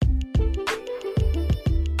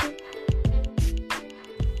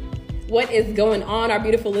What is going on, our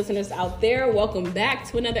beautiful listeners out there? Welcome back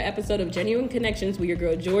to another episode of Genuine Connections with your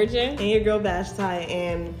girl Georgia and your girl Vashti.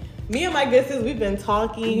 And me and my guests, we've been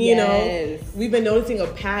talking. You know, we've been noticing a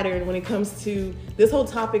pattern when it comes to this whole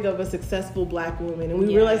topic of a successful Black woman, and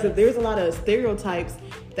we realize that there's a lot of stereotypes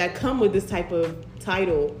that come with this type of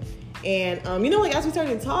title. And you know, like as we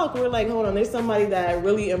started to talk, we're like, hold on, there's somebody that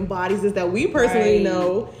really embodies this that we personally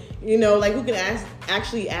know. You know, like who can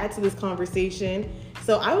actually add to this conversation.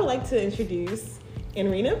 So I would like to introduce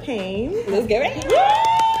Enrina Payne. Let's get ready.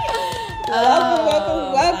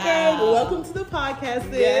 Welcome to the podcast,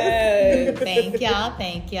 sis. Yes.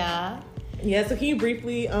 Thank y'all. Yeah, so can you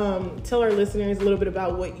briefly tell our listeners a little bit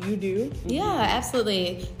about what you do? Yeah,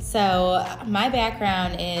 absolutely. So my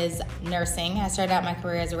background is nursing. I started out my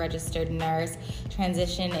career as a registered nurse,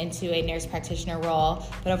 transitioned into a nurse practitioner role.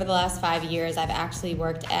 But over the last 5 years, I've actually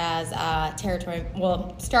worked as a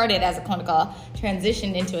started as a clinical,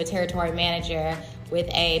 transitioned into a territory manager with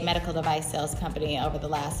a medical device sales company over the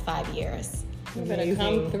last 5 years. You're gonna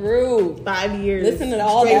come through 5 years. Listen to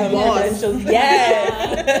all that credentials.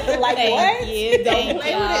 Yes. Like Thank what? You. Don't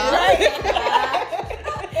play with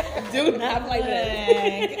it. Do not play with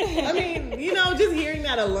it. I mean, you know, just hearing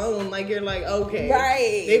that alone, like you're like, okay,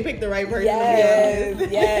 right? They picked the right person.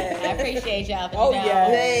 Yes. I appreciate y'all. Oh yeah.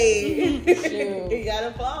 Hey, shoot. You got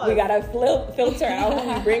applause. We gotta filter out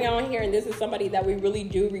who we bring on here, and this is somebody that we really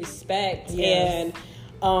do respect. Yes.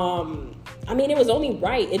 And I mean, it was only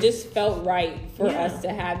right. It just felt right for us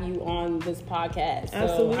to have you on this podcast. So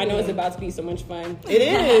Absolutely. I know it's about to be so much fun. It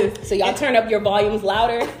is. So y'all turn up your volumes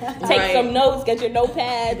louder. Take some notes. Get your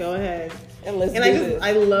notepad. Go ahead. And let's do this.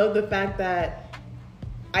 I love the fact that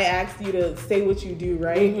I asked you to say what you do,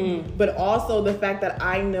 right? Mm-hmm. But also the fact that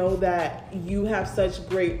I know that you have such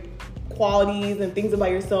great qualities and things about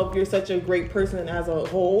yourself. You're such a great person as a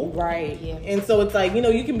whole. Right. Yeah. And so it's like, you know,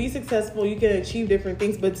 you can be successful, you can achieve different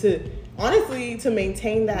things, but to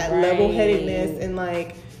maintain that level-headedness and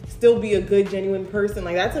like still be a good, genuine person,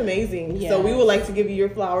 like that's amazing. Yes. So we would like to give you your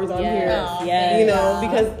flowers on here. Yes. You know,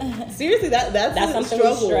 because seriously, that's something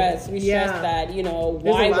struggle. We stress that, you know,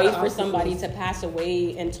 why wait for somebody to pass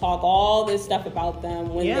away and talk all this stuff about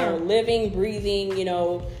them when they're living, breathing, you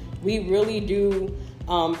know. We really do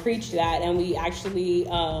preach that, and we actually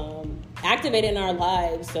activate it in our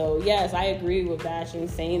lives. So yes, I agree with Vash in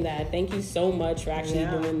saying that. Thank you so much for actually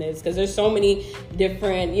doing this, because there's so many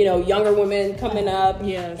different, you know, younger women coming up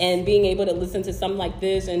and being able to listen to something like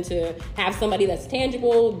this and to have somebody that's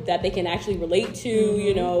tangible that they can actually relate to,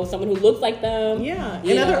 you know, someone who looks like them.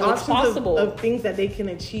 And other options of things that they can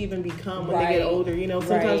achieve and become when they get older. You know,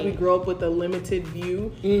 sometimes we grow up with a limited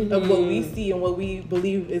view of what we see and what we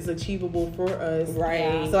believe is achievable for us.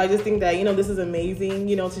 Right. So I just think that, you know, this is amazing,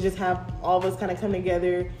 you know, to just have all of us kind of come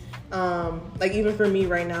together. Like even for me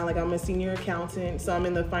right now, like I'm a senior accountant, so I'm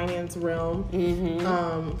in the finance realm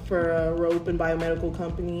for a rope and biomedical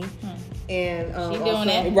company. And she doing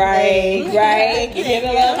it right. You give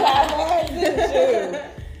a little clap, didn't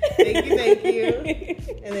you? Thank you.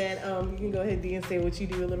 And then you can go ahead, Dee, and say what you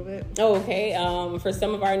do a little bit. Oh, okay. For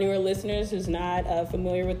some of our newer listeners who's not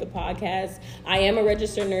familiar with the podcast, I am a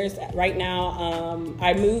registered nurse right now.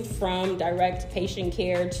 I moved from direct patient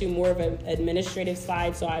care to more of an administrative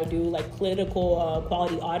side, so I do like clinical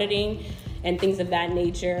quality auditing and things of that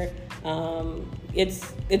nature.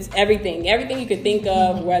 It's everything you could think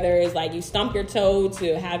of, whether it's like you stump your toe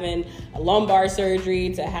to having a lumbar surgery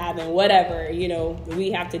to having whatever, you know,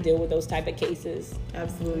 we have to deal with those type of cases.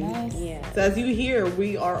 Absolutely. Nice. Yeah. So as you hear,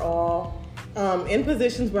 we are all in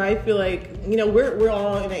positions where I feel like, you know, we're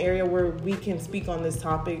all in an area where we can speak on this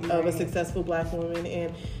topic of a successful Black woman.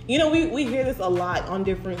 And, you know, we hear this a lot on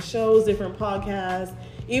different shows, different podcasts,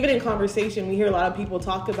 even in conversation. We hear a lot of people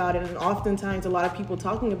talk about it, and oftentimes a lot of people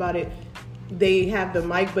talking about it, they have the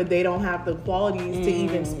mic, but they don't have the qualities to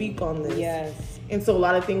even speak on this. Yes. And so a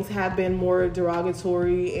lot of things have been more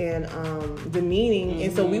derogatory and demeaning.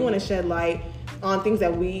 And so we want to shed light on things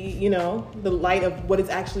that we, you know, the light of what it's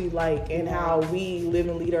actually like and how we live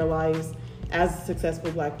and lead our lives as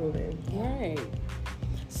successful Black women. Right.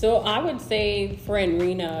 So I would say for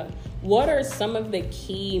Enrina, what are some of the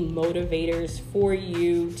key motivators for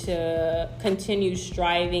you to continue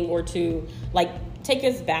striving or to like take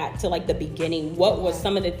us back to like the beginning? What was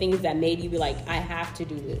some of the things that made you be like, I have to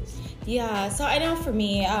do this? Yeah, so I know for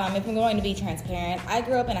me, if I'm going to be transparent, I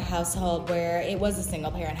grew up in a household where it was a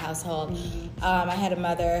single parent household. I had a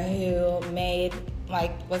mother who made,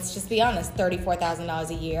 like, let's just be honest, $34,000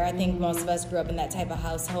 a year. I think most of us grew up in that type of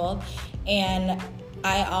household. And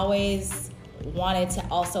I always wanted to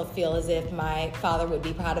also feel as if my father would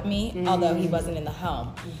be proud of me, although he wasn't in the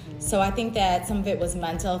home. So I think that some of it was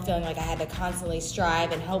mental, feeling like I had to constantly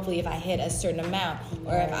strive, and hopefully if I hit a certain amount,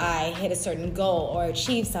 or if I hit a certain goal or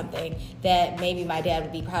achieve something, that maybe my dad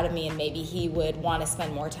would be proud of me and maybe he would want to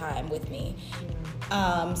spend more time with me.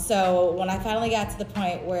 So when I finally got to the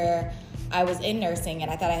point where I was in nursing and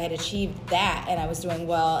I thought I had achieved that and I was doing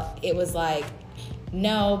well, it was like,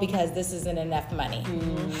 no, because this isn't enough money.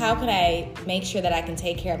 How can I make sure that I can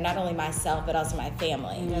take care of not only myself but also my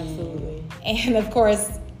family? Absolutely. And of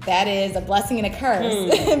course, that is a blessing and a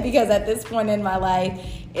curse because at this point in my life,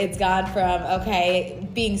 it's gone from, okay,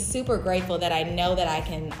 being super grateful that I know that I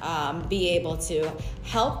can be able to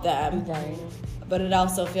help them. Right. But it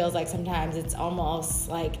also feels like sometimes it's almost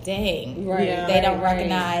like, dang, right, they don't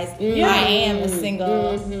recognize I am a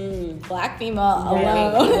single black female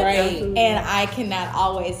alone. Right. And I cannot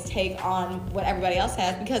always take on what everybody else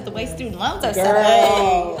has because the way student loans are set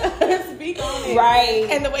up. Speak on it. Right.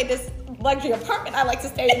 And the way this luxury apartment I like to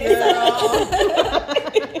stay in this. I'm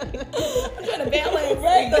trying to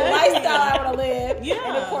balance the lifestyle I want to live. Yeah.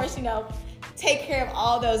 And of course, take care of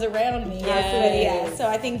all those around me. So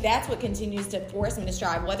I think that's what continues to force me to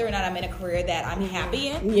strive, whether or not I'm in a career that I'm happy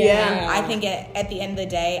in. I think at the end of the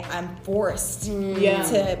day, I'm forced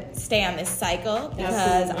to stay on this cycle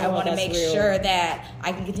because I want to make sure that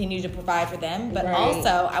I can continue to provide for them, but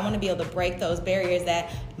also I want to be able to break those barriers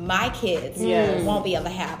that my kids won't be able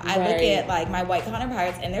to have. I look at like my white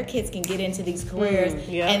counterparts and their kids can get into these careers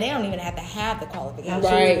and they don't even have to have the qualifications.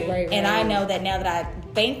 And I know that now that I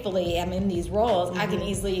thankfully am in these roles, I can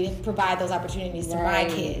easily provide those opportunities to my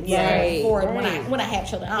kids when I have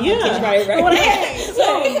children. I don't have kids, when I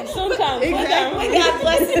have sometimes when God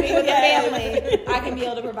blesses me with a family, I can be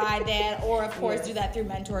able to provide that, or of course do that through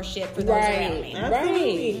mentorship for those around me.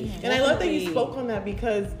 Absolutely. And I love that you spoke on that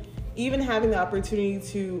because even having the opportunity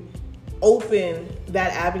to open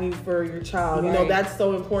that avenue for your child, that's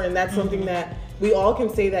so important. That's something that we all can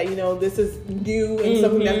say that, this is new and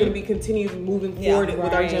something that's going to be continued moving forward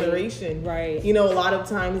with our generation. Right. A lot of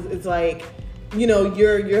times it's like,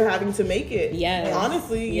 you're having to make it. Yes.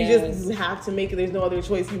 Honestly, you just have to make it. There's no other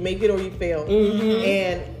choice. You make it or you fail.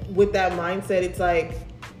 And with that mindset, it's like,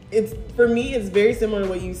 for me, it's very similar to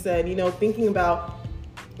what you said, thinking about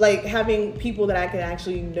like having people that I can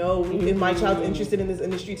actually know if my child's interested in this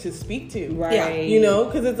industry to speak to. Right.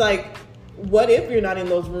 Because it's like, what if you're not in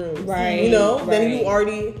those rooms? Right. Then you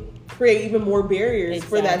already create even more barriers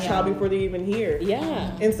for that child before they're even here.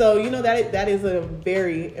 Yeah. And so, that is a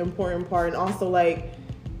very important part. And also, like,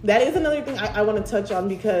 that is another thing I want to touch on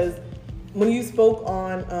because when you spoke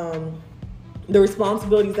on the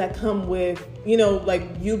responsibilities that come with, like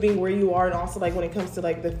you being where you are and also like when it comes to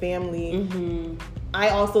like the family, I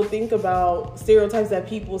also think about stereotypes that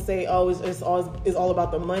people say, oh, it's all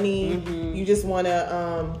about the money. You just want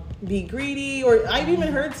to be greedy, or I've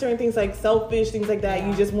even heard certain things like selfish, things like that.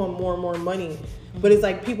 You just want more and more money. But it's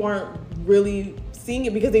like people aren't really seeing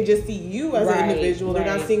it because they just see you as an individual. They're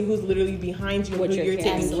not seeing who's literally behind you, what who you're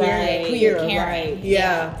taking care of. Who you're caring.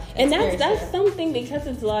 Yeah. And that's something because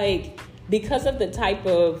it's like, because of the type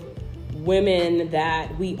of women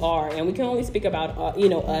that we are, and we can only speak about us,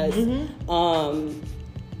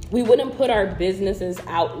 we wouldn't put our businesses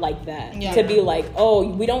out like that to be like, oh,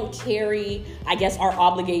 we don't carry, I guess, our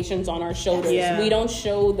obligations on our shoulders. We don't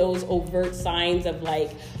show those overt signs of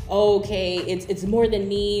like, oh, okay, it's more than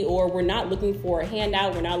me, or we're not looking for a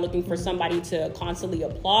handout, we're not looking for somebody to constantly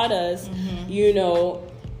applaud us,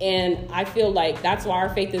 And I feel like that's why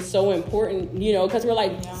our faith is so important, because we're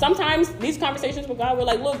like, sometimes these conversations with God, we're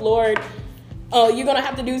like, look, Lord, you're going to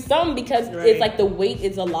have to do something because it's like the weight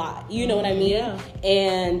is a lot. You know what I mean? Yeah.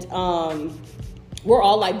 And we're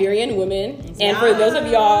all Liberian women. And for those of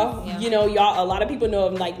y'all, y'all, a lot of people know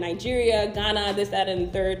of like Nigeria, Ghana, this, that, and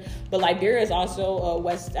the third. But Liberia is also a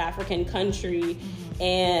West African country.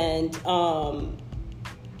 And I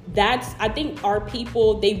think our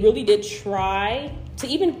people, they really did try to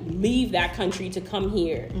even leave that country to come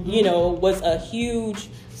here, was a huge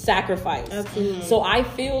sacrifice. Absolutely. So I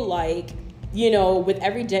feel like, with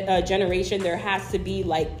every generation, there has to be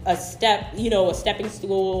like a step, a stepping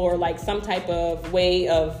stool or like some type of way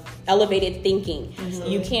of elevated thinking.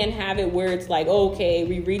 You can't have it where it's like, okay,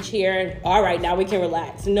 we reach here, all right, now we can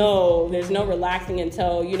relax. No, there's no relaxing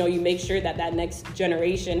until, you make sure that next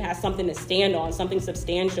generation has something to stand on, something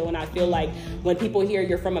substantial. And I feel like when people hear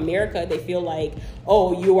you're from America, they feel like,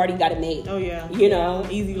 oh, you already got it made. Oh, yeah.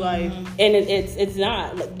 Easy life. And it's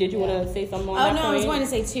not. Like, did you want to say something on that? Oh, no, I was going to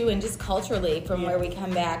say, too, and just culturally, from where we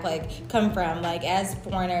come from, like, as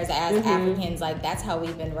foreigners, as Africans, like, that's how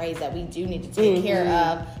we've been raised, that we do need to take care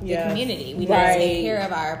of the community. We need to take care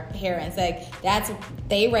of our parents. Like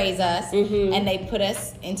they raise us and they put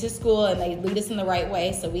us into school and they lead us in the right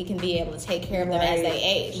way so we can be able to take care of them as they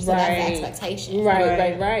age. So that's the expectation.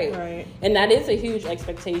 Right. And that is a huge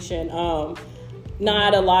expectation.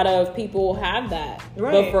 Not a lot of people have that.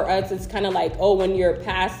 But for us, it's kind of like, when you're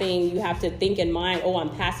passing, you have to think in mind,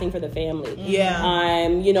 I'm passing for the family.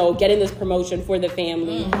 I'm, getting this promotion for the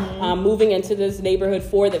family. I'm moving into this neighborhood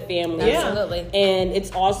for the family. Absolutely. And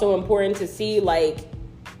it's also important to see, how,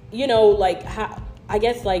 I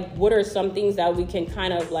guess, what are some things that we can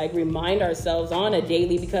kind of, remind ourselves on a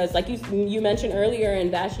daily? Because, like you mentioned earlier,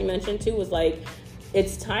 and Bashi mentioned, too, was,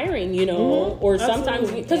 it's tiring, or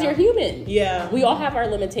sometimes because you're human. We all have our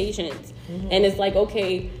limitations. And it's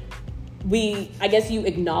okay, I guess you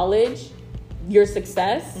acknowledge your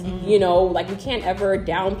success, we can't ever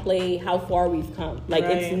downplay how far we've come.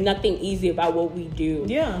 It's nothing easy about what we do.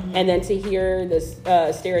 And then to hear this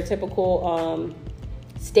stereotypical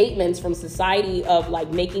statements from society of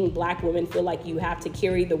making Black women feel like you have to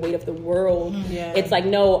carry the weight of the world. It's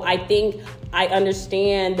no, I think I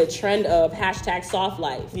understand the trend of #soft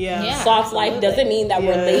life. Soft life doesn't mean that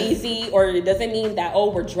we're lazy, or it doesn't mean that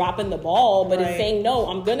we're dropping the ball, but it's saying no,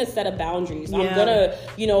 I'm gonna set a boundaries. I'm gonna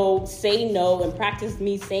say no and practice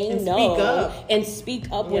me saying no and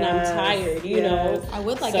speak up when I'm tired. You know, I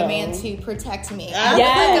would like a man to protect me. I would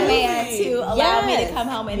like a man to allow me to come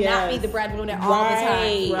home and not be the breadwinner all the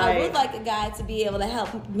time. I would like a guy to be able to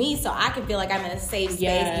help me so I can feel like I'm in a safe space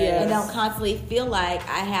and don't constantly feel like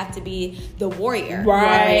I have to be the warrior in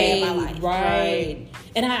my life.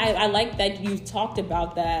 And I like that you talked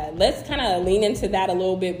about that. Let's kind of lean into that a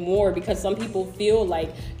little bit more, because some people feel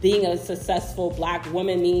like being a successful Black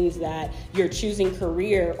woman means that you're choosing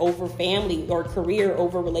career over family, or career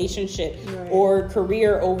over relationship, or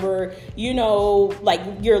career over,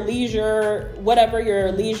 your leisure, whatever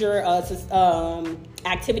your leisure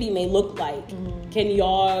activity may look like. Can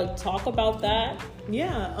y'all talk about that?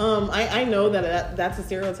 I know that's a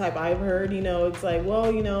stereotype I've heard. It's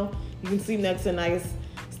you can sleep next to a nice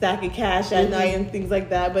stack of cash at night and things like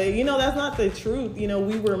that, but that's not the truth.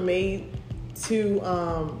 We were made to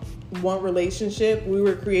want relationship. We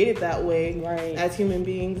were created that way as human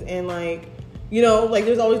beings, and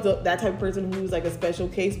there's always that type of person who's a special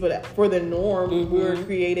case, but for the norm, we were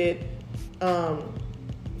created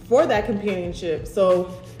for that companionship.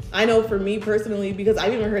 So I know for me personally, because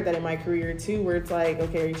I've even heard that in my career too, where it's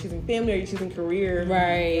okay, are you choosing family, or are you choosing career?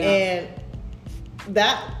 And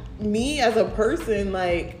that, me as a person,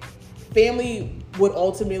 family would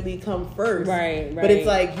ultimately come first. But it's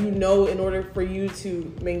in order for you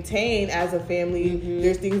to maintain as a family,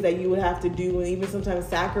 there's things that you would have to do, and even sometimes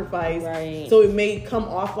sacrifice. So it may come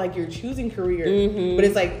off like you're choosing career, but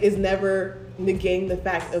it's never negating the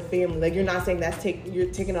fact of family. You're not saying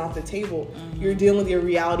you're taking it off the table. You're dealing with your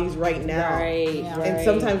realities right now. And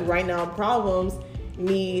sometimes right now problems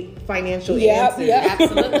need financial answers.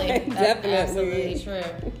 Absolutely. Definitely. Absolutely true.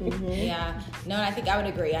 No, and I think I would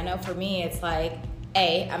agree. I know for me it's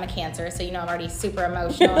I'm a Cancer, so I'm already super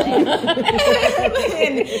emotional and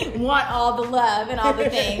want all the love and all the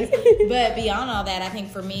things. But beyond all that, I think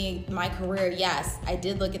for me, my career, yes, I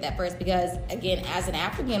did look at that first, because again, as an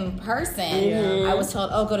African person, I was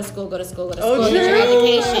told, go to school, get your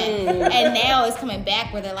education. And now it's coming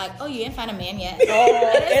back where they're like, you didn't find a man yet.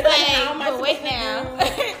 But wait now.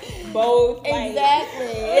 Both. Exactly.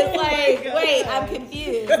 It's wait, I'm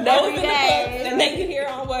confused. Every day. And then you hear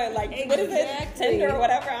on what is it? Tinder or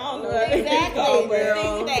whatever? I don't know. Exactly. All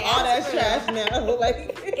that trash now.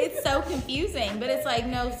 It's so confusing. But it's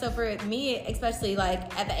no, so for me, especially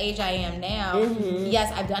at the age I am now, yes,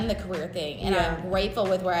 I've done the career thing. And I'm grateful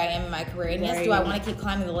with where I am in my career. And yes, do I want to keep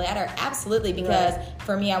climbing the ladder? Absolutely. Because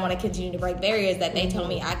for me, I want to continue to break barriers that they told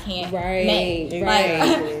me I can't make.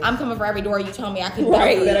 I'm coming for every door you told me I could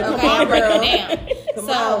break. I'm breaking down.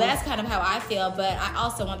 So that's kind of how I feel, but I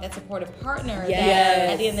also want that supportive partner that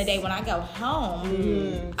at the end of the day, when I go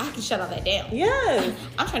home, I can shut all that down.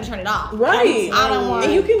 I'm trying to turn it off. I don't want.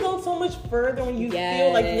 And you can go so much further when you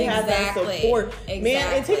feel like you have that support.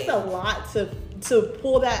 Man, it takes a lot to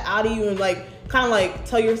pull that out of you and kind of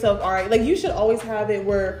tell yourself, all right, you should always have it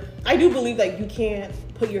where I do believe you can't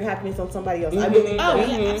put your happiness on somebody else. I believe that.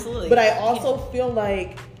 Absolutely. But I also feel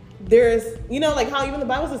there's, how even the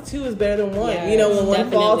Bible says 2 is better than 1. When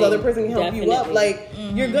one falls, the other person can help you up.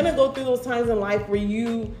 You're going to go through those times in life where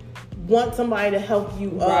you want somebody to help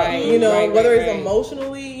you up, whether it's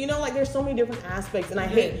emotionally, there's so many different aspects. And I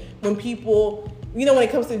hate when people you know, when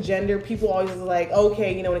it comes to gender, people always like,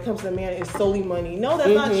 okay, you know, when it comes to the man, it's solely money. No, that's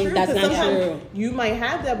not true. That's not true. You might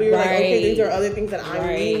have that, but you're like, okay, these are other things that I'm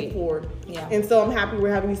needing for. Yeah. And so I'm happy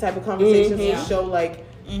we're having these type of conversations to show, like,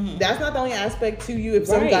 that's not the only aspect to you if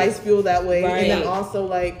some guys feel that way. And then also,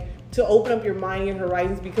 like, to open up your mind and your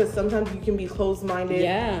horizons, because sometimes you can be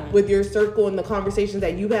closed-minded with your circle and the conversations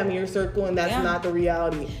that you have in your circle, and that's not the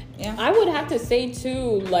reality. Yeah. I would have to say,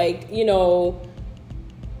 too, like, you know,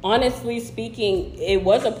 honestly speaking, it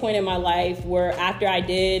was a point in my life where after I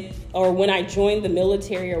did, or when I joined the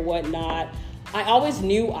military or whatnot, I always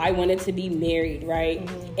knew I wanted to be married, right?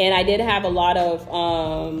 Mm-hmm. And I did have a lot of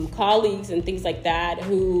colleagues and things like that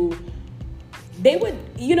who, they would,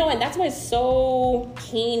 you know, and that's why it's so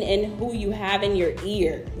keen in who you have in your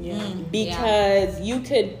ear. Yeah. Because you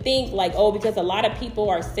could think like, oh, because a lot of people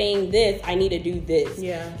are saying this, I need to do this.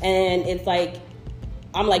 Yeah. And it's like,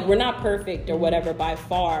 I'm like, we're not perfect or whatever by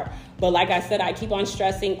far. But like I said, I keep on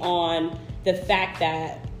stressing on the fact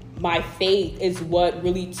that my faith is what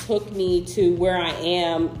really took me to where I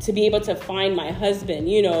am to be able to find my husband,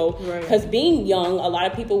 you know, because being young, a lot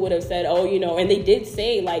of people would have said, oh, you know, and they did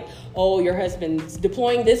say like, oh, your husband's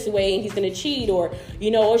deploying this way and he's going to cheat, or,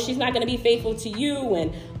 you know, oh, she's not going to be faithful to you.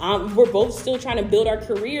 And we're both still trying to build our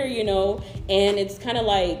career, you know, and it's kind of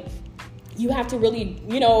like, you have to really,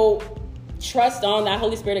 you know, trust on that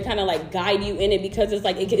Holy Spirit to kind of like guide you in it, because it's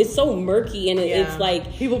like it's so murky and it's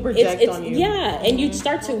like people project on you. Yeah, and you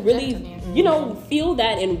start to really, you know, feel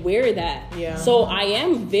that and wear that. Yeah. So I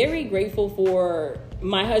am very grateful for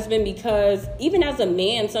my husband, because even as a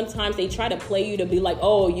man, sometimes they try to play you to be like,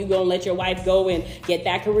 oh, you gonna let your wife go and get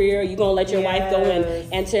that career, you gonna let your wife go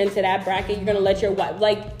and enter into that bracket, you're gonna let your wife,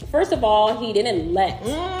 like, first of all, he didn't let.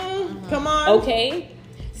 Come on. Okay.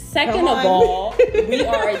 Second of all, we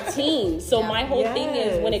are a team. So my whole thing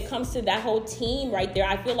is, when it comes to that whole team right there,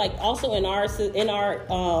 I feel like also in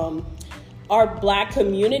our Black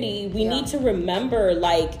community, we need to remember,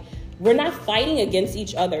 like, we're not fighting against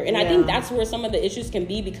each other. And I think that's where some of the issues can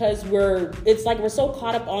be, because it's like we're so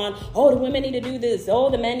caught up on, oh, the women need to do this, oh,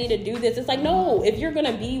 the men need to do this. It's like, no, if you're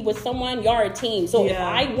gonna be with someone, you're a team. So if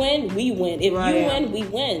I win, we win. If you win, we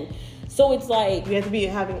win. So it's like we have to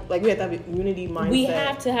have a unity mindset. We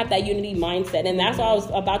have to have that unity mindset, and that's what I was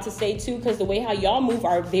about to say too. Because the way how y'all move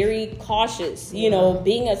are very cautious. You know,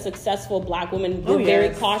 being a successful Black woman, we're very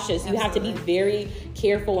cautious. You have to be very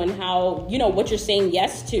careful in how, you know, what you're saying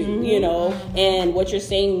yes to, you know, and what you're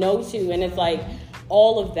saying no to, and it's like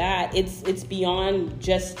all of that. It's beyond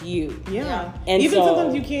just you. Yeah, and even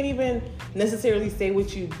sometimes you can't even necessarily say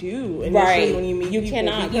what you do initially when you meet people. You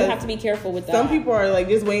cannot. You have to be careful with that. Some people are like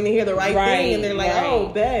just waiting to hear the right thing, and they're like, oh,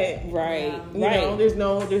 bet. You know, there's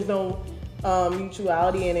no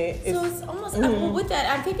mutuality in it. So it's almost with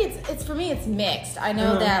that, I think it's for me, it's mixed. I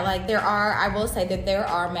know that like I will say that there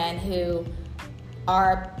are men who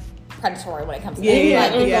are predatory when it comes to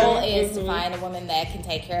that. Like the goal is to find a woman that can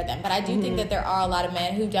take care of them. But I do think that there are a lot of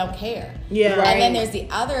men who don't care. Yeah. And then there's the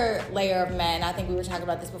other layer of men, I think we were talking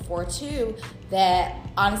about this before too, that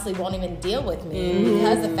honestly won't even deal with me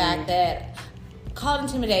because the fact that, call it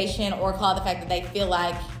intimidation or call it the fact that they feel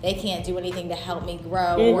like they can't do anything to help me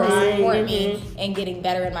grow or support me in getting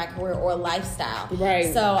better in my career or lifestyle.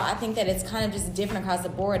 Right. So I think that it's kind of just different across the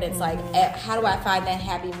board. It's like, how do I find that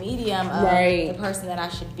happy medium of the person that I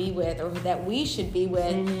should be with or that we should be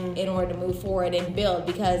with in order to move forward and build?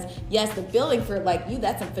 Because yes, the building for like you,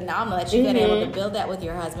 that's phenomenal that you've been able to build that with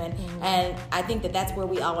your husband. And I think that that's where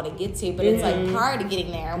we all want to get to. But it's like prior to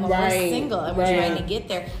getting there, when we're single and we're trying to get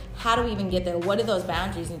there, how do we even get there? What do those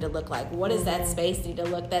boundaries need to look like? What does that space need to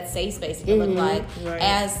look, that safe space need to look like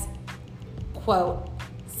as, quote,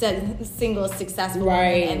 single, successful woman,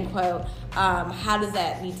 end quote. How does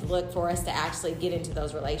that need to look for us to actually get into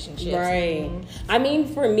those relationships? Right. I mean,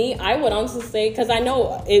 for me, I would honestly say, because I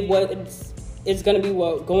know it's going to be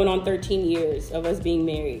going on 13 years of us being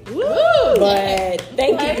married. Woo! But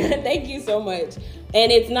thank you so much. And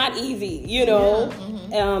it's not easy, you know.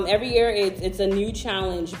 Every year it's a new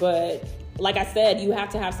challenge, but like I said, you have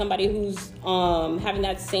to have somebody who's having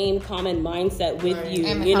that same common mindset with you.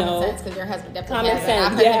 And you common know, sense, because your husband definitely has it.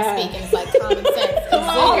 I've heard him speak, and it's like common sense. Come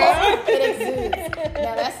on, it exudes.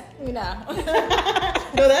 No, that's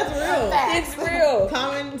No, that's real. It's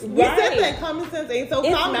real. We said that common sense ain't so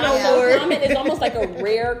common no more. Common is almost like a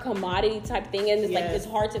rare commodity type thing, and it's like it's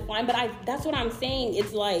hard to find. But that's what I'm saying.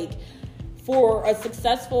 It's like, for a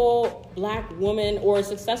successful Black woman or a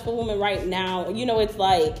successful woman right now, you know, it's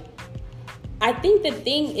like, I think the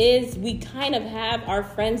thing is we kind of have our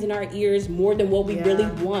friends in our ears more than what we really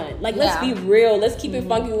want. Like, let's be real. Let's keep it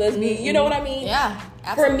funky. Let's be, you know what I mean? Yeah.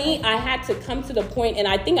 For me, I had to come to the point, and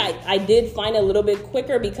I think I did find it a little bit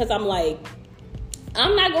quicker because I'm like,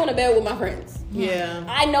 I'm not going to bed with my friends. Yeah.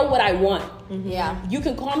 I know what I want. Mm-hmm. Yeah. You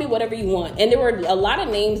can call me whatever you want. And there were a lot of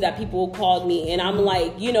names that people called me, and I'm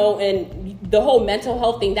like, you know, and the whole mental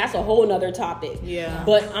health thing, that's a whole nother topic. Yeah.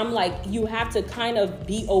 But I'm like, you have to kind of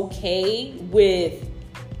be okay with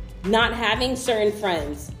not having certain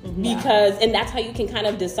friends because, and that's how you can kind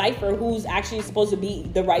of decipher who's actually supposed to be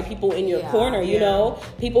the right people in your corner, you know,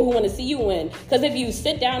 people who want to see you win. Because if you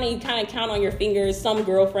sit down and you kind of count on your fingers, some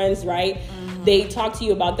girlfriends, right, they talk to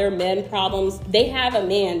you about their men problems. They have a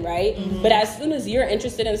man, right? But as soon as you're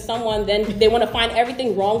interested in someone, then they want to find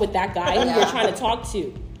everything wrong with that guy who you're trying to talk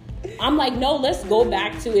to. I'm like, no, let's go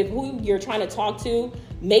back to if who you're trying to talk to,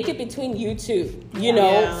 make it between you two, you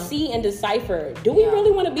know, see and decipher. Do we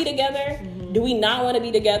really want to be together? Do we not want to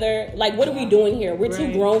be together? Like, what are we doing here? We're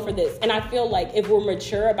too grown for this. And I feel like if we're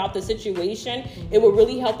mature about the situation, it will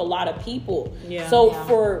really help a lot of people. So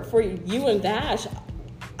for you and Dash,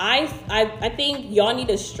 I think y'all need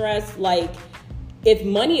to stress, like, if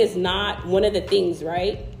money is not one of the things,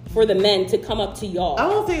 right, for the men to come up to y'all. I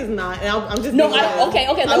won't say it's not. And I'm just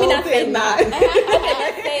okay. Let me not say not. Okay,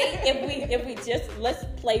 let's say if we just let's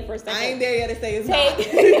play for a second. I ain't there yet to say it's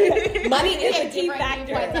not. Money is a key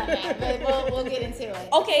factor. But we'll get into it.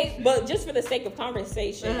 Okay, but just for the sake of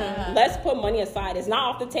conversation, let's put money aside. It's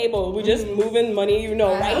not off the table. We're just moving money, you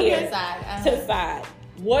know, right here to the side.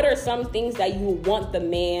 What are some things that you want the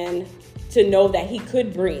man to know that he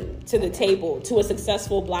could bring to the table to a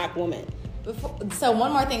successful Black woman? So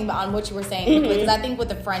one more thing on what you were saying, because I think with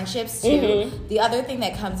the friendships too, the other thing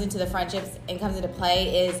that comes into the friendships and comes into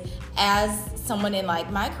play is, as someone in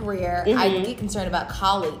like my career, I get concerned about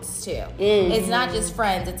colleagues too. It's not just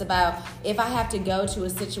friends. It's about if I have to go to a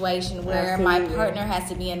situation where my partner has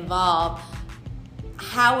to be involved,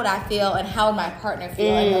 how would I feel and how would my partner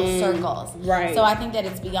feel in those circles? Right. So I think that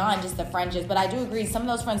it's beyond just the friendships. But I do agree, some of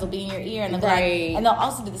those friends will be in your ear and they'll be like, and they'll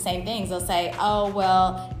also do the same things. They'll say, oh,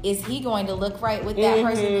 well, is he going to look right with that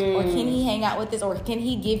person? Or can he hang out with this? Or can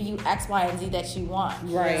he give you X, Y, and Z that you want?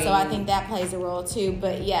 Right. So I think that plays a role too.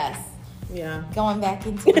 But yes. Yeah. Going back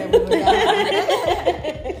into where we were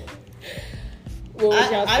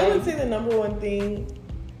going. I would say the number one thing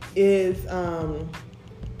is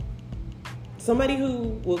somebody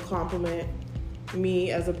who will compliment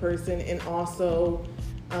me as a person, and also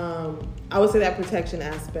I would say that protection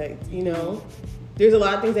aspect, you know. There's a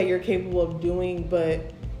lot of things that you're capable of doing,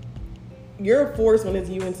 but you're a force when it's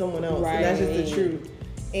you and someone else. And that's just the truth.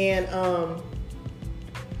 And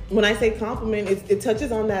when I say compliment, it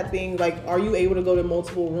touches on that thing, like, are you able to go to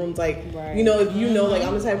multiple rooms? Like, you know, if you know, like,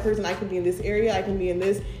 I'm the type of person, I can be in this area, I can be in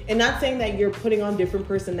this. And not saying that you're putting on different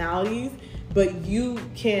personalities, but you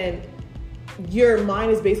can... your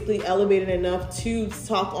mind is basically elevated enough to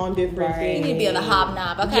talk on different things. You need to be on the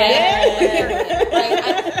hobnob, okay?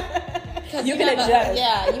 You can adjust. You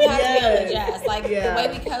have to be able to adjust. Like the way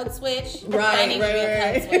we code switch, I need to be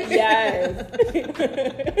a code switch.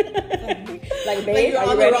 Like, babe,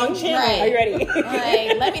 are you ready? Are you ready?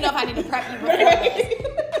 Like, let me know if I need to prep you before this.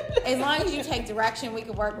 As long as you take direction, we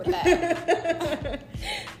can work with that.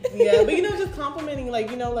 But you know, just complimenting,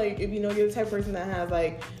 like, you know, like, if you know you're the type of person that has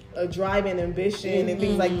like a drive and ambition and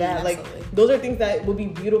things like that, like, those are things that would be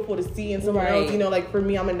beautiful to see in someone else. You know, like, for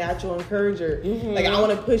me, I'm a natural encourager. Like, I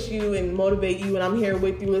want to push you and motivate you, and I'm here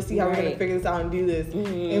with you. Let's see how we're gonna figure this out and do this.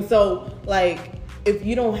 And so, like, if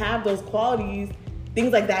you don't have those qualities,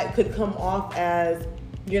 things like that could come off as,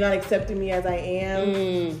 you're not accepting me as I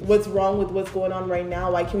am. What's wrong with what's going on right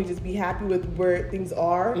now? Why can't we just be happy with where things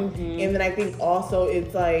are? And then I think also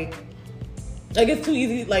it's like it's too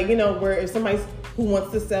easy, like, you know, where if somebody who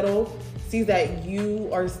wants to settle sees that you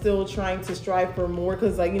are still trying to strive for more,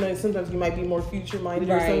 because, like, you know, sometimes you might be more future minded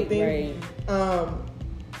or something.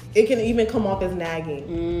 It can even come off as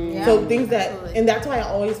nagging. So things that, and that's why I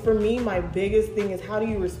always, for me, my biggest thing is, how do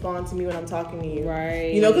you respond to me when I'm talking to you?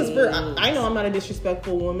 You know, because I know I'm not a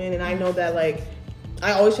disrespectful woman, and I know that, like,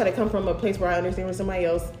 I always try to come from a place where I understand with somebody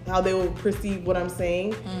else how they will perceive what I'm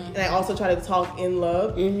saying, and I also try to talk in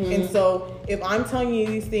love. And so if I'm telling you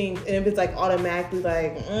these things, and if it's like automatically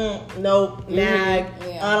like, nope, nag,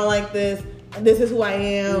 I don't like this is who I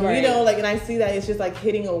am, you know, like, and I see that it's just like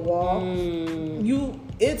hitting a wall,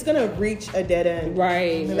 it's gonna reach a dead end,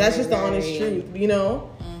 and that's just the honest truth, you know.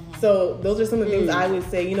 So those are some of the things I would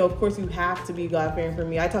say. You know, of course, you have to be God-fearing for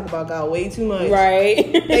me. I talk about God way too much.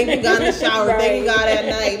 Thanking God in the shower, thanking God at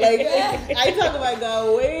night. Like, I talk about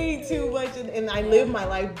God way too much, and I live my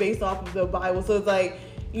life based off of the Bible. So it's like,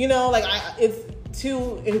 you know, like, it's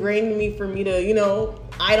too ingrained in me for me to, you know,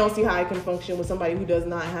 I don't see how I can function with somebody who does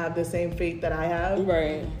not have the same faith that I have.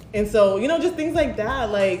 Right. And so, just things like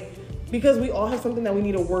that, like, because we all have something that we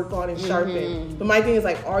need to work on and sharpen. But my thing is,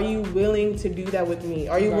 like, are you willing to do that with me?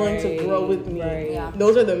 Are you willing to grow with me? Right. Yeah.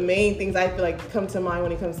 Those are the main things I feel like come to mind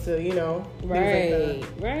when it comes to, things like that.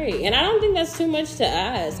 Right. And I don't think that's too much to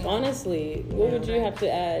ask, honestly. What would you have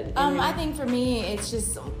to add? I think for me, it's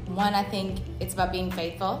just, one, I think it's about being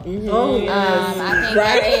faithful. Oh, yes. I think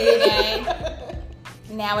every day,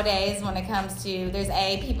 nowadays, when it comes to, there's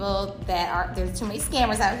people there's too many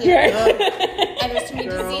scammers out here. And there's too many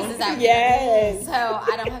diseases out here. Yes. So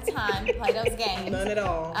I don't have time to play those games. None at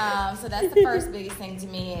all. So that's the first biggest thing to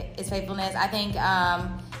me is faithfulness. I think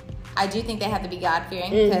I do think they have to be God-fearing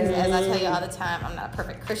because, as I tell you all the time, I'm not a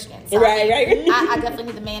perfect Christian. So right. I definitely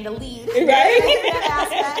need the man to lead.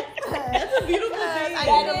 Right. That's a beautiful thing.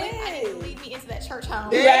 I need to lead me into that church home.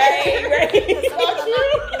 Right.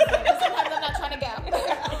 Sometimes I'm not trying to go.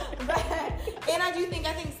 And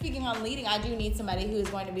I think speaking on leading, I do need somebody who is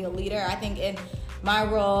going to be a leader. I think in my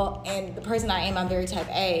role and the person I am, I'm very type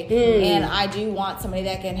A. And I do want somebody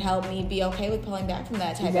that can help me be okay with pulling back from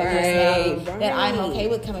that type of personality. That I'm okay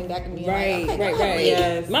with coming back and being like, okay, right.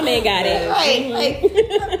 Yes. My man got it. Right.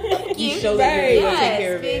 Like, You show that you're able to take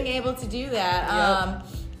care of being it. able to do that.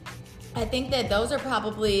 I think that those are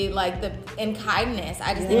probably like in kindness.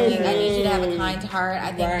 I just think I need you to have a kind heart.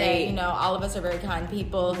 I think that, all of us are very kind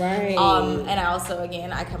people. Right. And I also,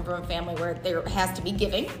 again, I come from a family where there has to be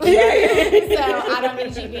giving. So I don't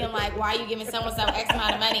need you being like, why are you giving so-and-so X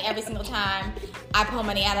amount of money every single time I pull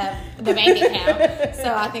money out of the bank account?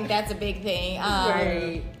 So I think that's a big thing.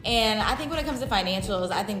 And I think when it comes to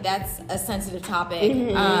financials, I think that's a sensitive topic.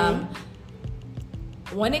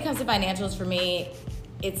 When it comes to financials, for me,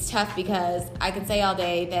 it's tough because I can say all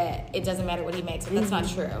day that it doesn't matter what he makes, but that's not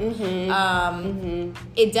true.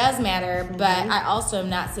 It does matter, but I also am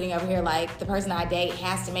not sitting over here like the person I date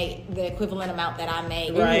has to make the equivalent amount that I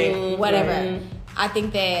make, whatever. I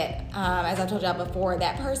think that, as I told y'all before,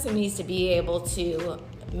 that person needs to be able to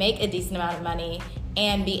make a decent amount of money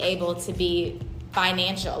and be able to be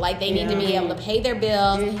financial. Like, they need to be able to pay their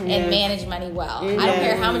bills and manage money well. I don't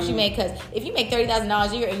care how much you make, because if you make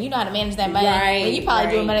 $30,000 a year and you know how to manage that money, then you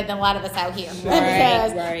probably doing better than a lot of us out here.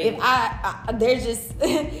 Because if there's just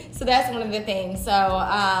so that's one of the things. So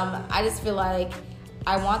I just feel like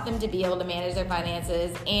I want them to be able to manage their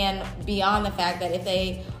finances, and beyond the fact that if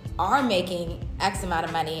they are making X amount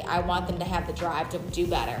of money, I want them to have the drive to do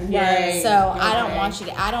better. So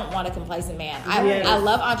I don't want a complacent man. I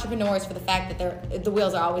love entrepreneurs for the fact that the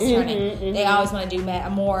wheels are always turning. They always want to do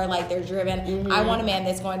more, like they're driven. I want a man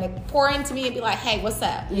that's going to pour into me and be like, hey, what's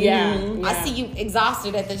up? I see you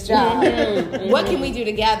exhausted at this job. What can we do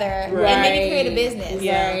together? And maybe create a business.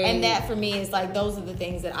 And that for me is like, those are the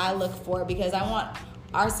things that I look for, because I want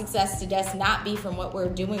our success to just not be from what we're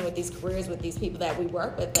doing with these careers with these people that we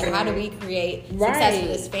work with, but how do we create success for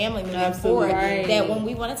this family moving forward, that when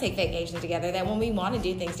we want to take vacations together, that when we want to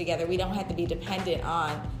do things together, we don't have to be dependent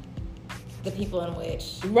on the people in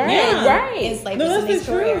which enslave us in these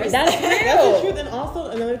careers. That's real. That's the truth. And also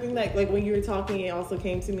another thing that, like, when you were talking, it also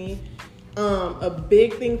came to me. A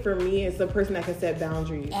big thing for me is the person that can set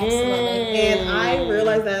boundaries. Absolutely. And I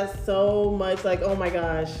realized that so much, like, oh my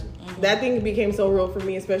gosh, that thing became so real for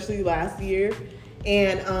me, especially last year.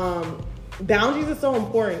 And boundaries are so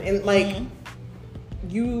important. And like,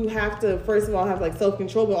 you have to, first of all, have like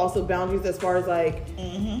self-control, but also boundaries as far as like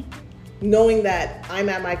knowing that I'm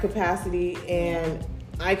at my capacity and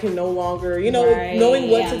I can no longer,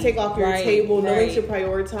 knowing what to take off your table, knowing to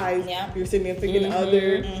prioritize your significant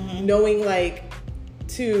other, knowing like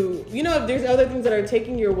to, if there's other things that are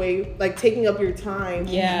taking your way, like taking up your time,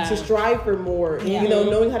 to strive for more,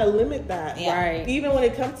 knowing how to limit that. Even when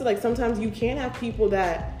it comes to like, sometimes you can have people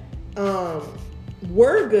that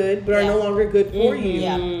were good but are no longer good for you.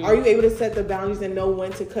 Are you able to set the boundaries and know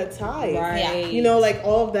when to cut ties? Like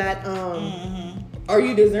all of that. Are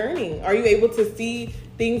you discerning? Are you able to see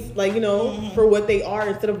things like, for what they are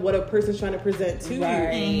instead of what a person's trying to present to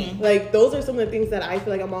you? Like, those are some of the things that I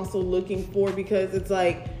feel like I'm also looking for, because it's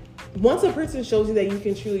like, once a person shows you that you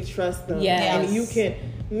can truly trust them, and you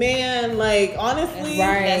can, like, honestly,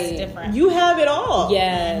 that's different. You have it all.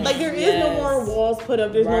 Like, there is no more walls put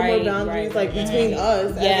up. There's no more boundaries like between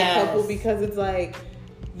us as a couple, because it's like,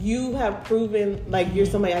 you have proven like you're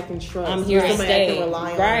somebody I can trust. I'm here you're to somebody stay. I can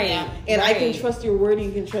rely on. And I can trust your word and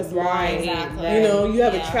you can trust mine. You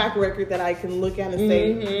have a track record that I can look at and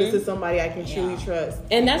say, this is somebody I can truly trust.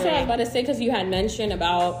 And that's what I was about to say, because you had mentioned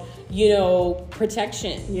about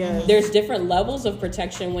protection. Yes. There's different levels of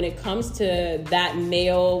protection when it comes to that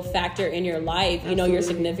male factor in your life, Absolutely. your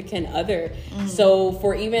significant other. So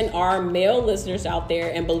for even our male listeners out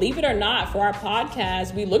there, and believe it or not, for our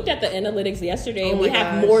podcast, we looked at the analytics yesterday, and we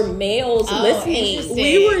have more males listening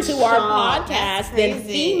to our podcast than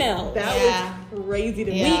females. That was crazy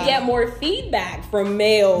to me. We get more feedback from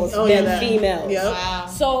males than females. Yep. Wow.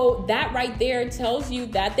 So that right there tells you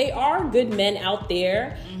that they are good men out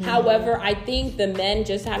there. However, I think the men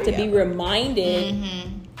just have to be reminded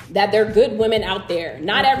that they're good women out there.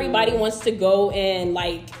 Not everybody wants to go and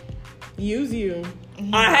use you.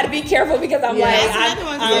 I had to be careful because I'm that's another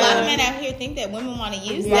one. A lot of men out here think that women want to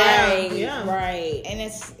use them. Right. And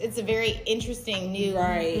it's a very interesting new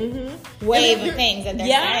wave of things that they're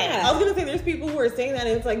saying. I was gonna say there's people who are saying that,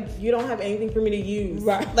 and it's like, you don't have anything for me to use.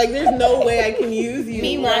 Right. Like, there's no way I can use you.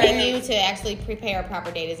 Me wanting you to actually prepare a proper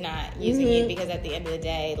date is not using you, because at the end of the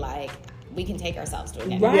day, we can take ourselves to a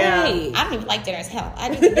dinner. Right. Yeah. I don't even like dinners. Hell,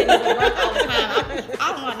 I do dinners at work all the time.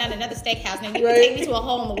 I don't want another steakhouse. Now you can take me to a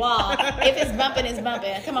hole in the wall. If it's bumping, it's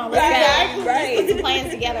bumping. Come on, let's go. Right. Let's put some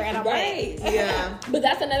plans together and I'm Right. ready. Yeah. But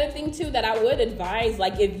that's another thing too that I would advise.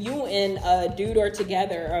 If you and a dude are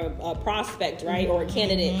together, a prospect, right, or a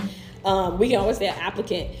candidate. We can always say an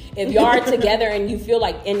applicant. If y'all are together and you feel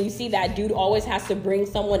and you see that dude always has to bring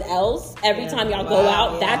someone else every time y'all go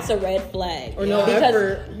out, that's a red flag. Or no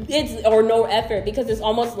effort. No effort, because it's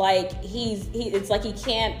almost like it's like he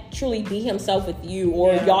can't truly be himself with you,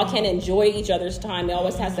 or y'all can't enjoy each other's time. He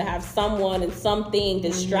always has to have someone and something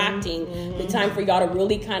distracting the time for y'all to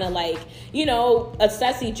really kind of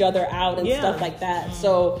assess each other out and stuff like that.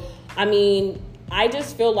 So, I mean, I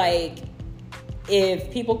just feel like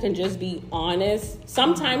if people can just be honest,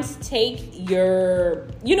 sometimes take your,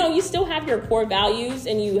 you still have your core values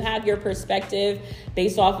and you have your perspective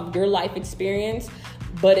based off of your life experience,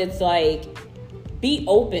 but it's be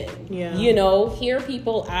open, hear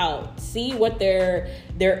people out, see what their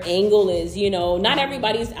angle is, not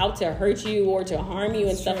everybody's out to hurt you or to harm you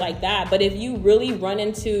and stuff like that. But if you really run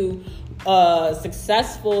into a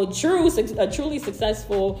truly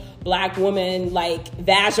successful black woman like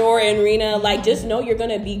Vash or Enrina, just know you're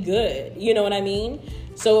gonna be good. You know what I mean?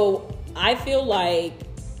 So I feel like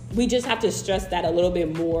we just have to stress that a little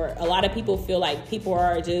bit more. A lot of people feel like people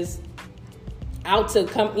are just out to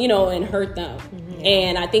come, and hurt them.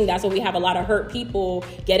 And I think that's what we have. A lot of hurt people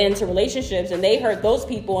get into relationships and they hurt those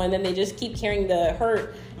people, and then they just keep carrying the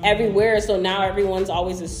hurt everywhere. So now everyone's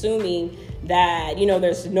always assuming that,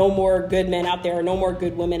 there's no more good men out there or no more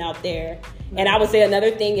good women out there. And I would say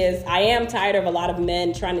another thing is I am tired of a lot of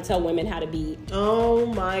men trying to tell women how to be. Oh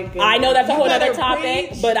my goodness. I know that's a whole other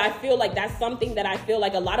topic, but I feel like that's something that I feel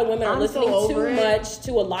like a lot of women are listening too much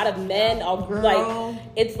to. A lot of men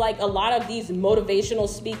it's like a lot of these motivational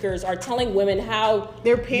speakers are telling women how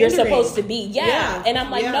you're supposed to be. Yeah. And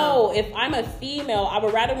I'm like, no, if I'm a female, I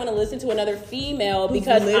would rather want to listen to another female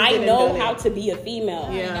because I know how to be a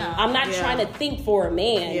female. Yeah. I'm not trying to think for a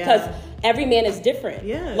man, because every man is different.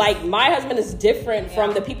 Yes. My husband is different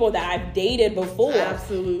from the people that I've dated before.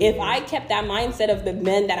 Absolutely. If I kept that mindset of the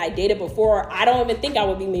men that I dated before, I don't even think I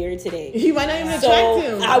would be married today. You might not even attract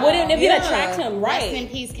him. I wouldn't even attract him, right? Rest in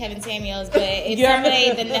peace, Kevin Samuels. But if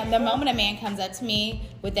somebody, the moment a man comes up to me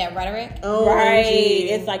with that rhetoric,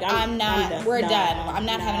 it's like I'm not. We're done. I'm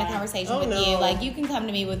not having a conversation with you. You can come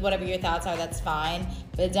to me with whatever your thoughts are. That's fine.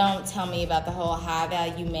 But don't tell me about the whole high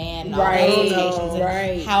value man and all those expectations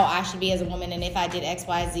and how I should be as a woman. And if I did X,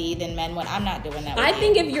 Y, Z, then men would. I'm not doing that. I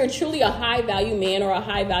think if you're truly a high value man or a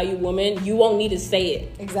high value woman, you won't need to say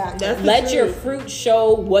it. Exactly. Let your fruit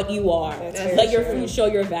show what you are. Let your fruit show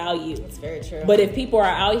your value. That's very true. But if people are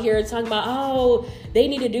out here talking about, they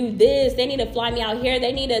need to do this, they need to fly me out here,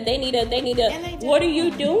 they need to, what are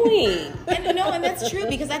you doing? And that's true,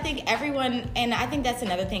 because I think everyone, and I think that's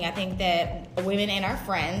another thing. I think that women and our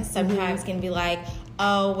friends sometimes can be like,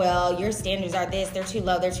 oh, well, your standards are this, they're too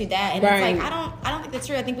low, they're too that. And it's like, I don't think that's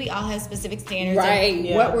true. I think we all have specific standards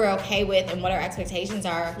of what we're okay with and what our expectations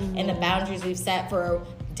are and the boundaries we've set for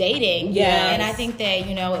dating. And I think that,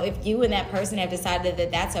 if you and that person have decided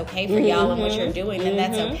that that's okay for y'all and what you're doing, then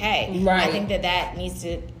that's okay. I think that needs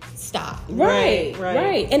to stop. Right.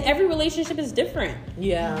 And every relationship is different.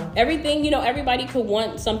 Everything, everybody could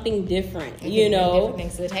want something different, different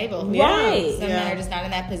things to the table. Right. Some men are just not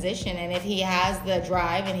in that position, and if he has the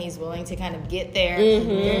drive and he's willing to kind of get there,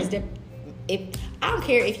 I don't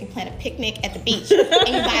care if you plan a picnic at the beach and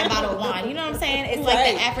you buy a bottle of wine. You know what I'm saying? saying? It's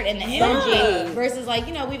like the effort and the energy versus like,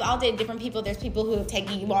 you know, we've all dated different people. There's people who have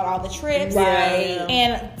taken you on all the trips. Right.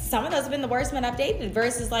 And some of those have been the worst men I've dated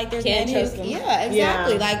versus like there's men who, exactly. Yeah.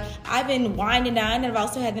 Like I've been wined and dined, and I've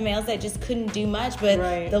also had the males that just couldn't do much,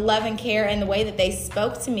 but the love and care and the way that they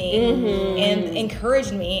spoke to me and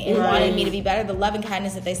encouraged me and wanted me to be better, the love and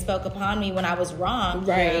kindness that they spoke upon me when I was wrong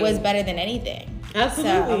was better than anything.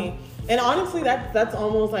 Absolutely. And honestly, that's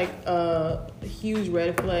almost like a huge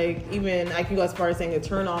red flag. Even I can go as far as saying a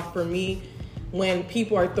turn off for me when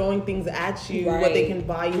people are throwing things at you, what they can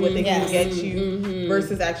buy you, what they can get you,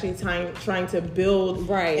 versus actually trying to build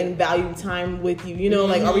and value time with you. You know,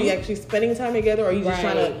 like, are we actually spending time together, or are you just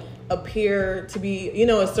trying to appear to be, you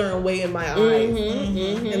know, a certain way in my eyes?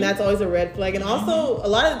 And that's always a red flag. And also, a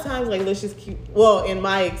lot of the times, like, let's just keep, well, in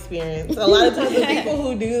my experience, a lot of times the people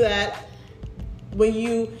who do that, when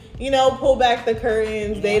you know, pull back the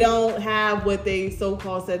curtains, they don't have what they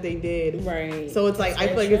so-called said they did. Right. So it's like, I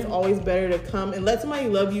feel like it's always better to come and let somebody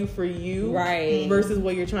love you for you versus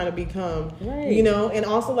what you're trying to become. Right. You know, and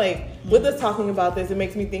also, like, with us talking about this, it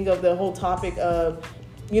makes me think of the whole topic of,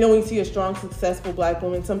 you know, when you see a strong, successful black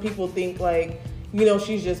woman, some people think, like, you know,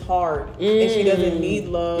 she's just hard and she doesn't need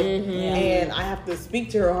love and I have to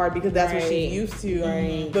speak to her hard because that's what she's used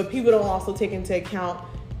to. But people don't also take into account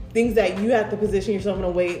things that you have to position yourself in a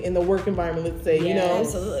way in the work environment, let's say, you know,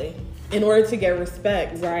 absolutely, in order to get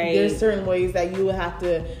respect. There's certain ways that you will have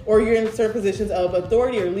to, or you're in certain positions of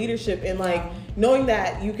authority or leadership, and like knowing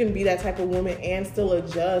that you can be that type of woman and still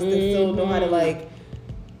adjust and still know how to like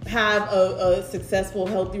have a successful,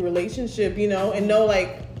 healthy relationship, you know, and know,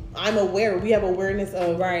 like, I'm aware, we have awareness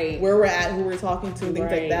of where we're at, who we're talking to, things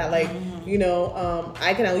like that. Like, you know,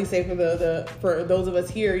 I can at least say for those of us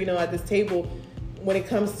here, you know, at this table, when it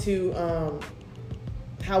comes to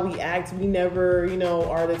how we act, we never, you know,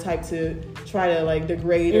 are the type to try to like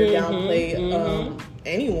degrade or downplay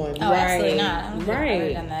anyone. Oh, absolutely not. I've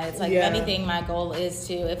never done that. It's like, if anything, my goal is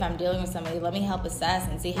to, if I'm dealing with somebody, let me help assess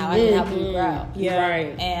and see how I can help you grow.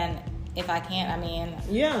 And if I can't, I mean,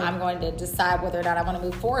 I'm going to decide whether or not I want to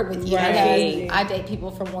move forward with you. Because I date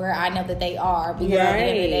people from where I know that they are. Because at the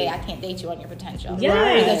end of the day, I can't date you on your potential.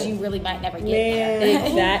 Because you really might never get there.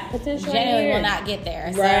 That potential genuinely will not get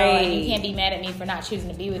there. So and you can't be mad at me for not choosing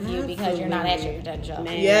to be with you because you're not at your potential.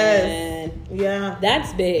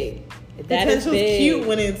 That's big. Potential's cute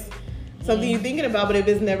when it's something you're thinking about, but if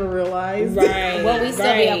it's never realized. Well, we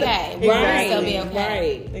still be okay. Exactly. We still be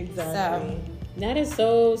okay. Exactly. So. That is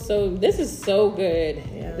so, this is so good.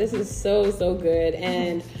 This is so good.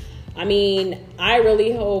 And I mean, I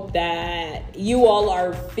really hope that you all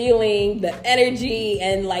are feeling the energy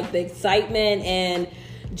and like the excitement and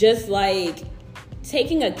just like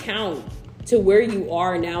taking account to where you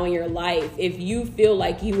are now in your life. If you feel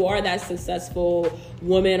like you are that successful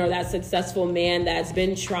woman or that successful man that's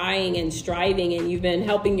been trying and striving and you've been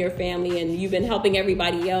helping your family and you've been helping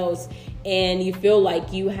everybody else, and you feel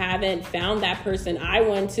like you haven't found that person, I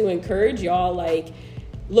want to encourage y'all, like,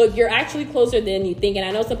 look, you're actually closer than you think. And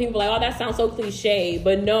I know some people are like, oh, that sounds so cliche,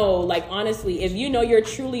 but no, like, honestly, if you know you're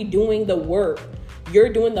truly doing the work,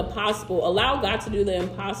 you're doing the possible, allow God to do the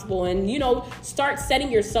impossible, and, you know, start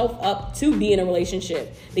setting yourself up to be in a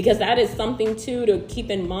relationship, because that is something too to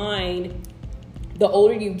keep in mind. The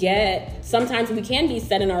older you get, sometimes we can be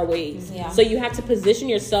set in our ways. So you have to position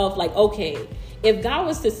yourself like, okay, if God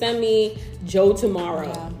was to send me Joe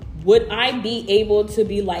tomorrow, would I be able to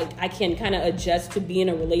be like, I can kind of adjust to be in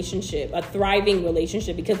a relationship, a thriving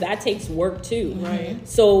relationship, because that takes work too.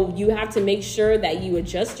 So you have to make sure that you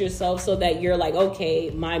adjust yourself so that you're like,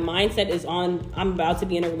 okay, my mindset is on, I'm about to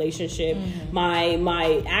be in a relationship.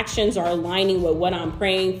 My actions are aligning with what I'm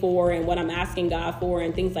praying for and what I'm asking God for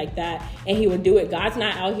and things like that. And he would do it. God's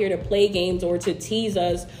not out here to play games or to tease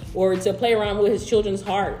us or to play around with his children's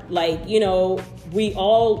heart. Like, you know, we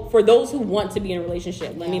all, for those who want to be in a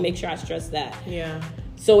relationship, let me make sure I stress that.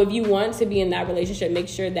 So if you want to be in that relationship, make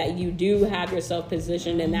sure that you do have yourself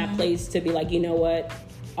positioned in that place to be like, you know what,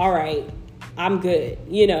 all right, I'm good,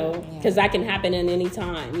 you know, because that can happen at any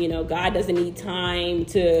time. You know, God doesn't need time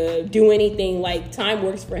to do anything. Like, time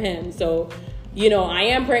works for him. So, you know, I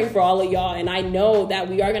am praying for all of y'all, and I know that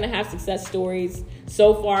we are going to have success stories.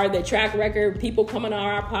 So far, the track record, people coming on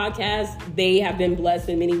our podcast, they have been blessed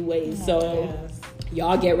in many ways. So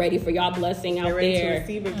y'all get ready for y'all blessing out there.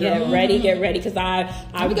 Get ready, because I've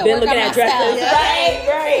been looking at dresses.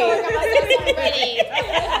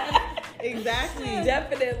 Exactly.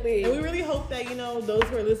 Definitely. And we really hope that, you know, those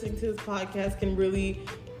who are listening to this podcast can really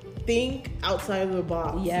think outside of the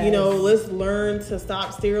box. Yes. You know, let's learn to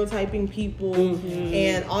stop stereotyping people,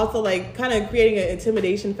 and also like kind of creating an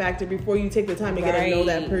intimidation factor before you take the time to get to know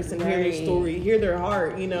that person, hear their story, hear their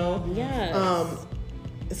heart, you know? Yes.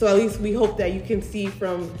 So at least we hope that you can see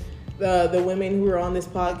from the women who are on this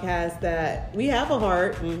podcast that we have a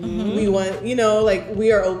heart. We want, you know, like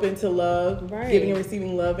we are open to love, giving and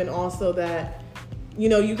receiving love, and also that, you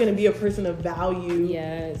know, you're going to be a person of value.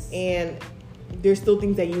 Yes. And there's still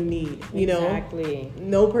things that you need, you know? Exactly.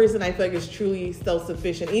 No person I feel like is truly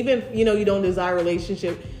self-sufficient. Even if, you know, you don't desire a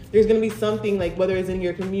relationship, there's going to be something like, whether it's in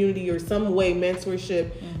your community or some way,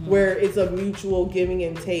 mentorship, where it's a mutual giving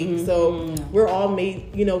and take. So we're all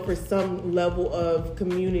made, you know, for some level of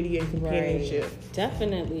community and companionship.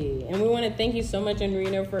 Definitely. And we want to thank you so much,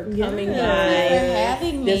 Anrina, for coming by. For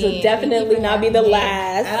having me. This will definitely not be the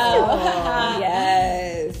last.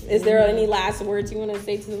 Yes. Is there any last words you want to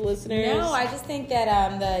say to the listeners? No, I just think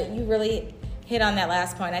that you really hit on that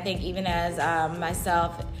last point. I think even as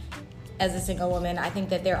myself, as a single woman, I think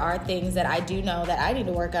that there are things that I do know that I need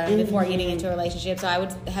to work on before getting into a relationship. So I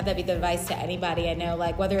would have that be the advice to anybody I know,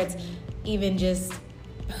 like whether it's even just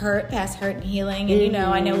past hurt and healing. And, you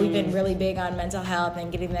know, I know we've been really big on mental health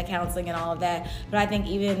and getting the counseling and all of that. But I think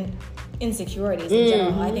even insecurities in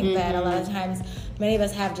general, I think that a lot of times many of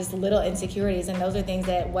us have just little insecurities. And those are things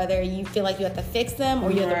that whether you feel like you have to fix them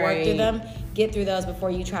or you have to work through them, get through those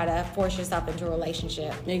before you try to force yourself into a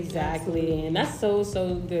relationship. Exactly. And that's so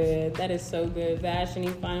good. That is so good. Vash, any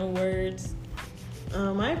final words?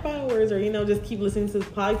 My final words are, you know, just keep listening to this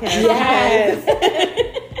podcast.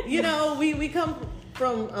 Yes. You know, we come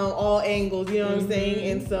from all angles, you know what I'm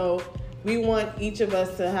saying? And so we want each of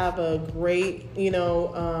us to have a great, you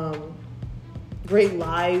know, great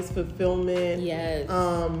lives, fulfillment. Yes.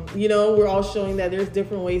 You know, we're all showing that there's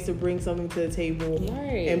different ways to bring something to the table.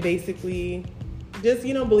 Right. And basically just,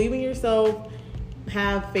 you know, believe in yourself,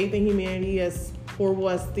 have faith in humanity, as horrible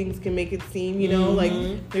as things can make it seem, you know, like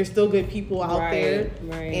there's still good people out there.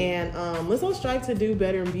 Right. And let's all strive to do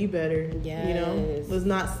better and be better. Yes. You know, let's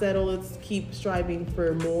not settle. Let's keep striving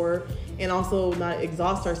for more, and also not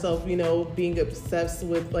exhaust ourselves, you know, being obsessed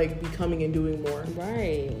with like becoming and doing more.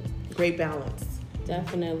 Right. Great balance.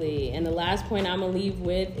 Definitely. And the last point I'm going to leave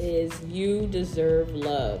with is you deserve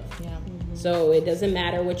love. Yeah. So it doesn't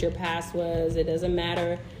matter what your past was. It doesn't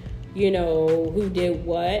matter, you know, who did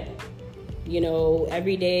what. You know,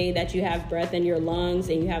 every day that you have breath in your lungs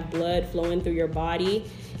and you have blood flowing through your body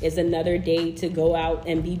is another day to go out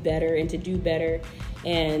and be better and to do better.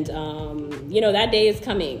 And, you know, that day is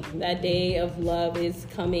coming. That day of love is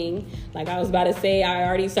coming. Like I was about to say, I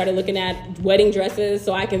already started looking at wedding dresses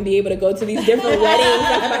so I can be able to go to these different weddings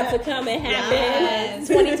that's about to come and happen.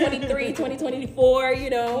 2023, 2024, you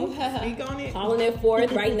know. Speak on it. Calling it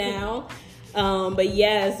forth right now. But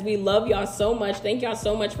yes, we love y'all so much. Thank y'all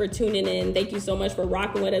so much for tuning in. Thank you so much for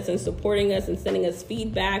rocking with us and supporting us and sending us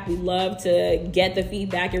feedback. We love to get the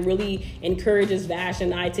feedback. It really encourages Vash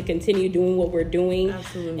and I to continue doing what we're doing.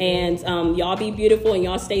 Absolutely. And y'all be beautiful and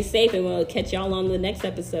y'all stay safe, and we'll catch y'all on the next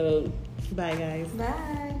episode. Bye, guys.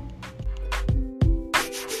 Bye.